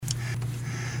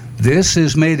This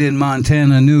is Made in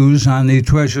Montana News on the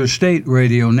Treasure State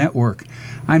Radio Network.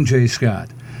 I'm Jay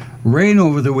Scott. Rain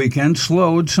over the weekend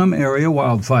slowed some area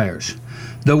wildfires.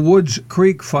 The Woods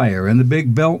Creek Fire in the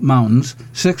Big Belt Mountains,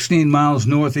 16 miles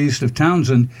northeast of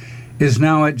Townsend, is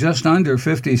now at just under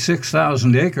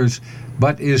 56,000 acres,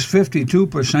 but is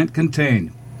 52%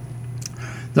 contained.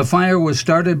 The fire was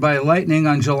started by lightning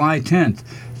on July 10th.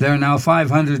 There are now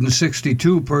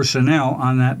 562 personnel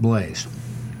on that blaze.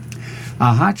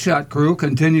 A hotshot crew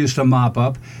continues to mop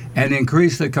up and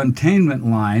increase the containment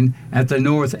line at the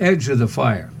north edge of the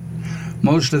fire.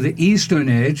 Most of the eastern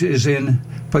edge is in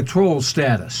patrol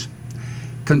status.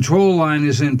 Control line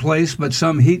is in place, but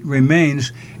some heat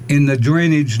remains in the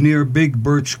drainage near Big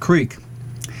Birch Creek.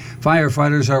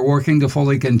 Firefighters are working to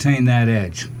fully contain that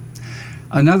edge.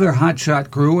 Another hotshot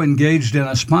crew engaged in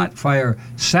a spot fire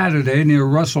Saturday near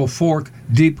Russell Fork,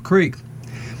 Deep Creek.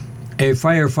 A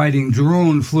firefighting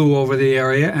drone flew over the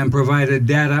area and provided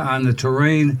data on the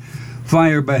terrain,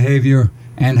 fire behavior,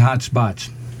 and hotspots.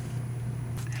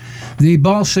 The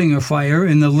Balsinger Fire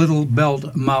in the Little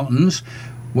Belt Mountains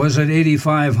was at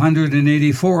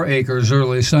 8,584 acres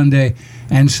early Sunday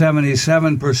and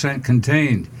 77%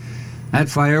 contained. That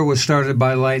fire was started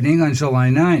by lightning on July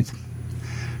 9th.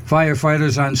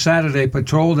 Firefighters on Saturday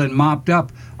patrolled and mopped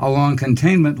up along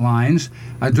containment lines,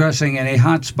 addressing any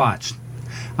hotspots.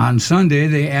 On Sunday,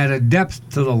 they added depth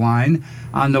to the line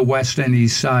on the west and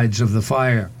east sides of the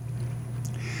fire.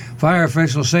 Fire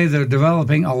officials say they're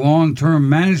developing a long-term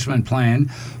management plan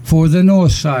for the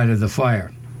north side of the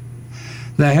fire.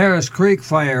 The Harris Creek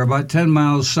Fire, about 10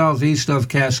 miles southeast of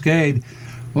Cascade,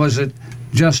 was at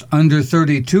just under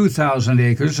 32,000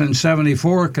 acres and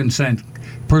 74%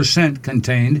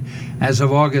 contained as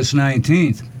of August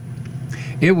 19th.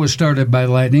 It was started by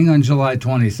lightning on July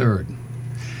 23rd.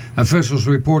 Officials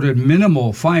reported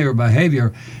minimal fire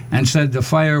behavior and said the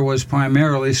fire was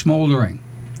primarily smoldering.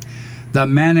 The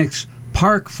Mannix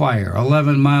Park Fire,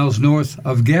 11 miles north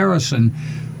of Garrison,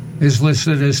 is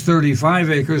listed as 35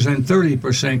 acres and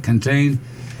 30% contained.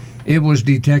 It was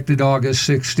detected August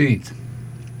 16th.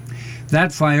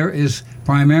 That fire is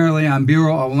primarily on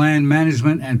Bureau of Land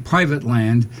Management and private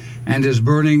land and is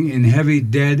burning in heavy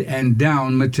dead and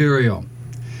down material.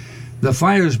 The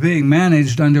fire is being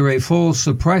managed under a full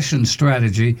suppression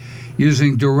strategy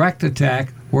using direct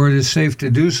attack where it is safe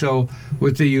to do so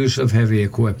with the use of heavy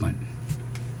equipment.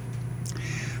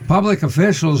 Public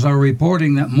officials are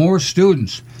reporting that more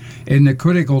students in the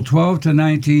critical 12 to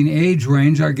 19 age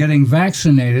range are getting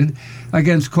vaccinated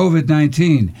against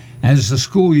COVID-19 as the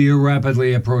school year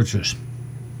rapidly approaches.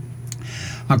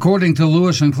 According to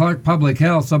Lewis and Clark Public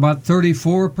Health, about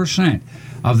 34%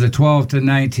 of the 12 to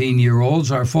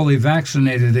 19-year-olds are fully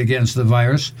vaccinated against the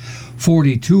virus.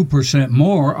 42%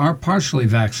 more are partially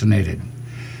vaccinated.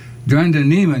 Brenda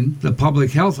Neiman, the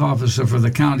public health officer for the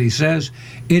county, says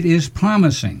it is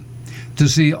promising to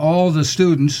see all the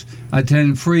students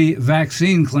attend free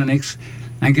vaccine clinics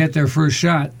and get their first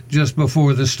shot just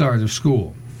before the start of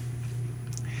school.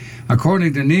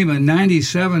 According to Neiman,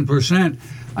 97%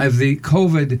 of the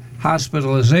COVID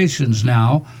hospitalizations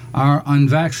now are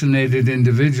unvaccinated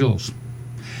individuals.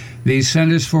 The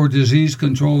Centers for Disease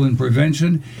Control and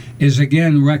Prevention is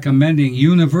again recommending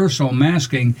universal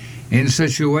masking in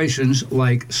situations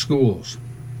like schools.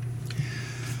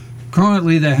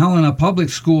 Currently, the Helena Public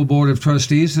School Board of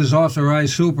Trustees has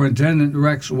authorized Superintendent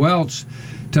Rex Welch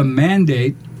to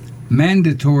mandate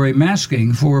mandatory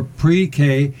masking for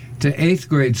pre-K to 8th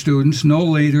grade students no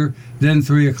later than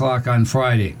 3 o'clock on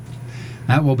Friday.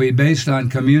 That will be based on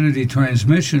community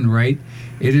transmission rate.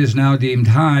 It is now deemed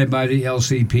high by the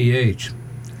LCPH.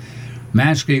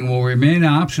 Masking will remain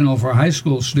optional for high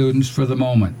school students for the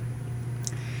moment.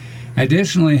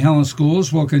 Additionally, Helena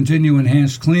schools will continue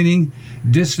enhanced cleaning,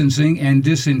 distancing, and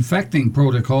disinfecting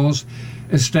protocols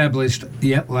established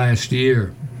yet last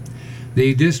year.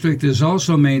 The district is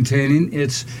also maintaining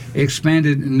its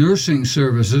expanded nursing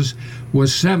services with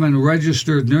 7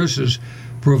 registered nurses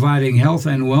providing health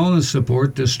and wellness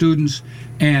support to students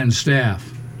and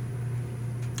staff.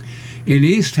 In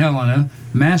East Helena,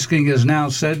 masking is now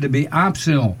said to be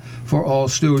optional for all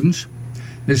students.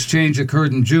 This change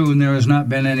occurred in June. There has not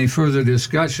been any further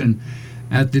discussion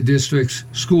at the district's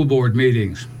school board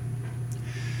meetings.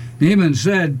 Neiman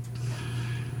said,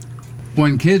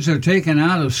 when kids are taken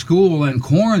out of school and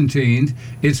quarantined,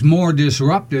 it's more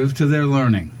disruptive to their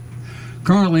learning.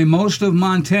 Currently, most of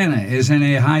Montana is in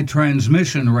a high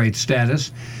transmission rate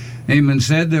status. Neiman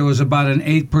said there was about an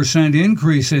 8%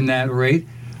 increase in that rate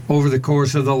over the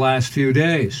course of the last few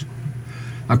days.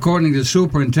 According to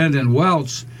Superintendent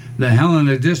Welch, the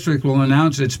Helena District will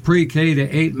announce its pre-K to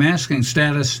 8 masking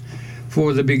status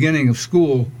for the beginning of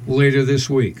school later this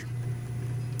week.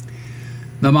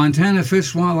 The Montana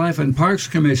Fish, Wildlife, and Parks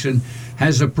Commission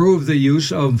has approved the use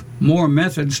of more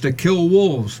methods to kill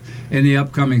wolves in the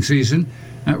upcoming season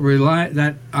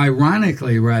that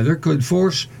ironically could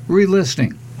force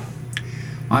relisting.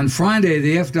 On Friday,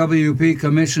 the FWP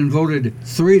Commission voted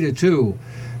 3-2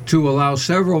 to allow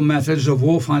several methods of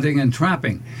wolf hunting and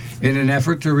trapping in an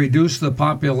effort to reduce the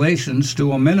populations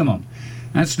to a minimum.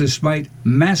 That's despite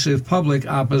massive public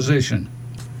opposition.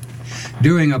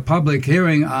 During a public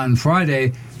hearing on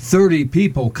Friday, 30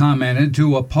 people commented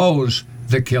to oppose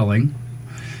the killing.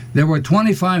 There were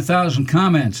 25,000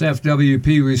 comments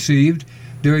FWP received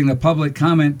during the public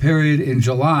comment period in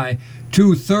July,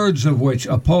 2/3 of which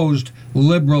opposed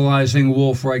liberalizing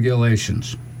wolf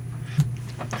regulations.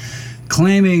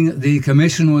 Claiming the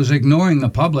commission was ignoring the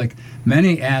public,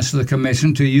 many asked the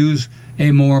commission to use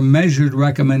a more measured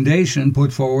recommendation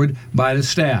put forward by the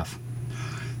staff.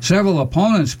 Several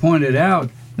opponents pointed out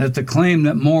that the claim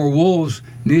that more wolves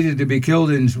needed to be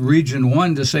killed in Region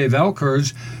 1 to save elk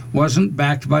herds wasn't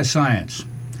backed by science.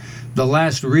 The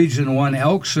last Region 1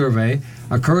 elk survey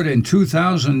occurred in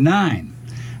 2009,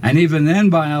 and even then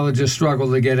biologists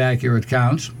struggled to get accurate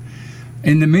counts.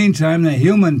 In the meantime, the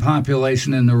human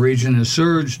population in the region has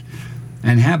surged,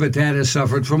 and habitat has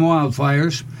suffered from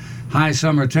wildfires, high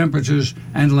summer temperatures,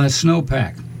 and less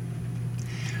snowpack.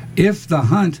 If the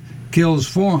hunt kills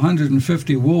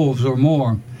 450 wolves or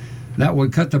more, that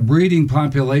would cut the breeding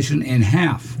population in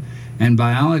half, and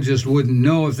biologists wouldn't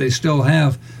know if they still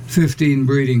have 15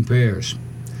 breeding pairs.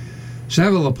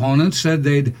 Several opponents said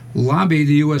they'd lobby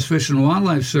the U.S. Fish and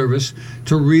Wildlife Service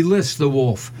to relist the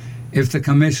wolf if the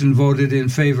commission voted in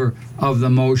favor of the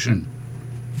motion.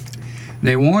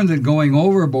 They warned that going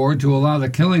overboard to allow the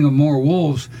killing of more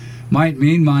wolves might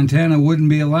mean Montana wouldn't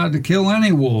be allowed to kill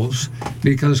any wolves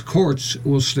because courts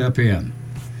will step in.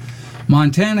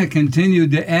 Montana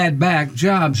continued to add back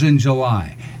jobs in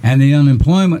July, and the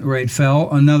unemployment rate fell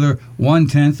another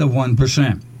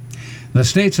 0.1%. The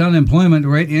state's unemployment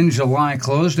rate in July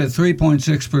closed at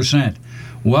 3.6%,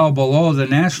 well below the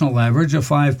national average of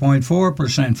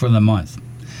 5.4% for the month.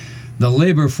 The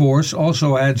labor force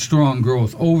also had strong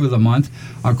growth over the month,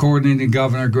 according to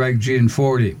Governor Greg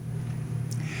Gianforte.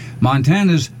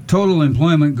 Montana's total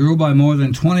employment grew by more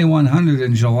than 2,100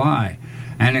 in July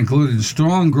and included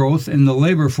strong growth in the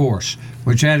labor force,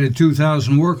 which added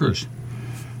 2,000 workers.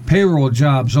 Payroll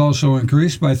jobs also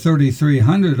increased by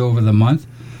 3,300 over the month,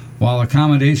 while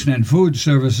accommodation and food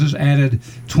services added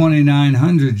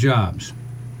 2,900 jobs.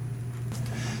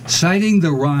 Citing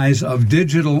the rise of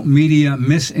digital media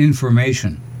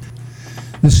misinformation,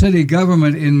 the city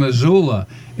government in Missoula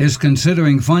is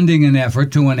considering funding an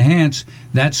effort to enhance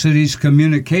that city's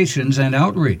communications and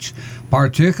outreach,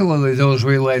 particularly those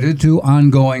related to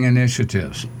ongoing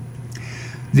initiatives.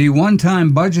 The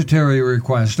one-time budgetary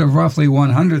request of roughly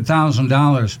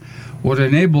 $100,000 would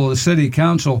enable the city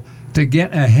council to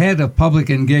get ahead of public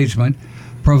engagement,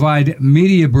 provide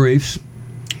media briefs,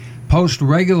 post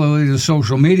regularly to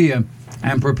social media,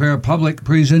 and prepare public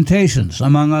presentations,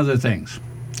 among other things.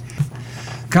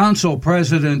 Council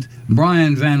President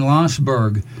Brian Van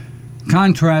Lossberg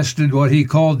contrasted what he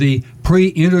called the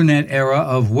pre-internet era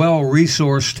of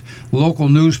well-resourced local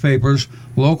newspapers,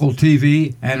 local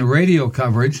TV, and radio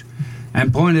coverage,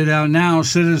 and pointed out now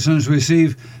citizens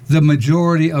receive the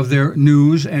majority of their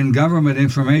news and government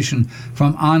information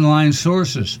from online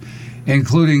sources,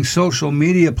 including social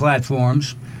media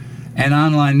platforms and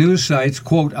online news sites,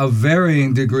 quote, of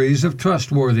varying degrees of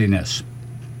trustworthiness.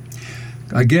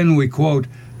 Again, we quote,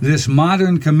 "This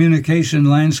modern communication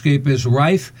landscape is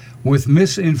rife with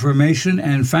misinformation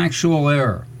and factual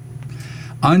error.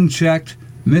 Unchecked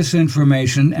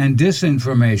misinformation and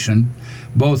disinformation,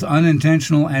 both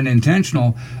unintentional and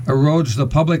intentional, erodes the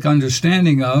public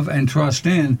understanding of and trust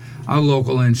in our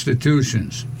local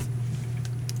institutions."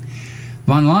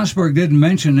 Von Lossberg didn't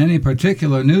mention any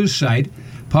particular news site,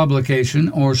 publication,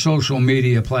 or social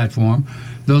media platform,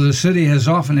 though the city has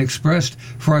often expressed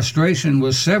frustration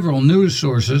with several news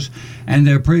sources and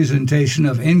their presentation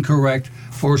of incorrect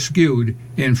or skewed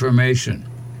information.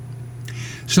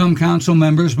 Some council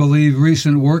members believe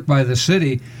recent work by the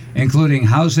city, including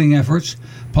housing efforts,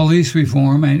 police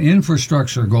reform, and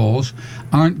infrastructure goals,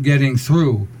 aren't getting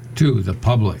through to the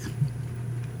public.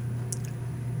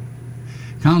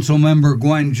 Councilmember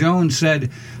Gwen Jones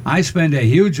said, "I spend a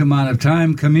huge amount of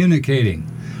time communicating.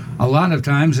 A lot of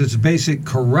times it's basic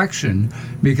correction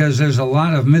because there's a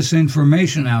lot of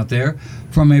misinformation out there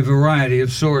from a variety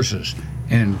of sources,"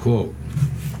 end quote.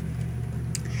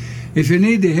 If you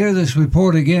need to hear this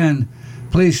report again,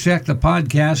 Please check the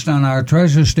podcast on our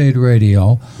Treasure State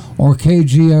Radio or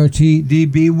KGRT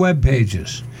DB web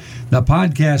pages. The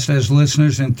podcast has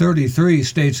listeners in 33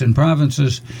 states and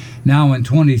provinces, now in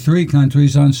 23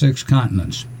 countries on 6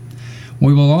 continents.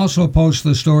 We will also post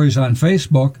the stories on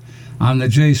Facebook on the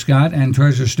J. Scott and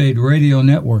Treasure State Radio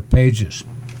Network pages.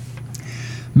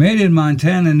 Made in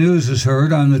Montana News is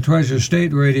heard on the Treasure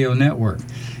State Radio Network,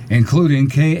 including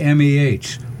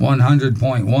KMEH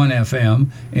 100.1 FM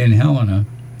in Helena,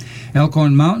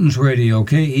 Elkhorn Mountains Radio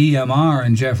KEMR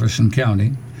in Jefferson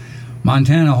County,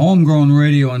 Montana Homegrown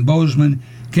Radio in Bozeman,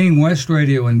 King West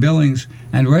Radio in Billings,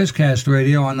 and Rescast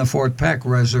Radio on the Fort Peck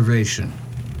Reservation.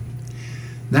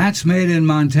 That's Made in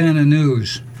Montana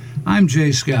News. I'm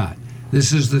Jay Scott.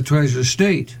 This is the Treasure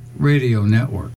State Radio Network.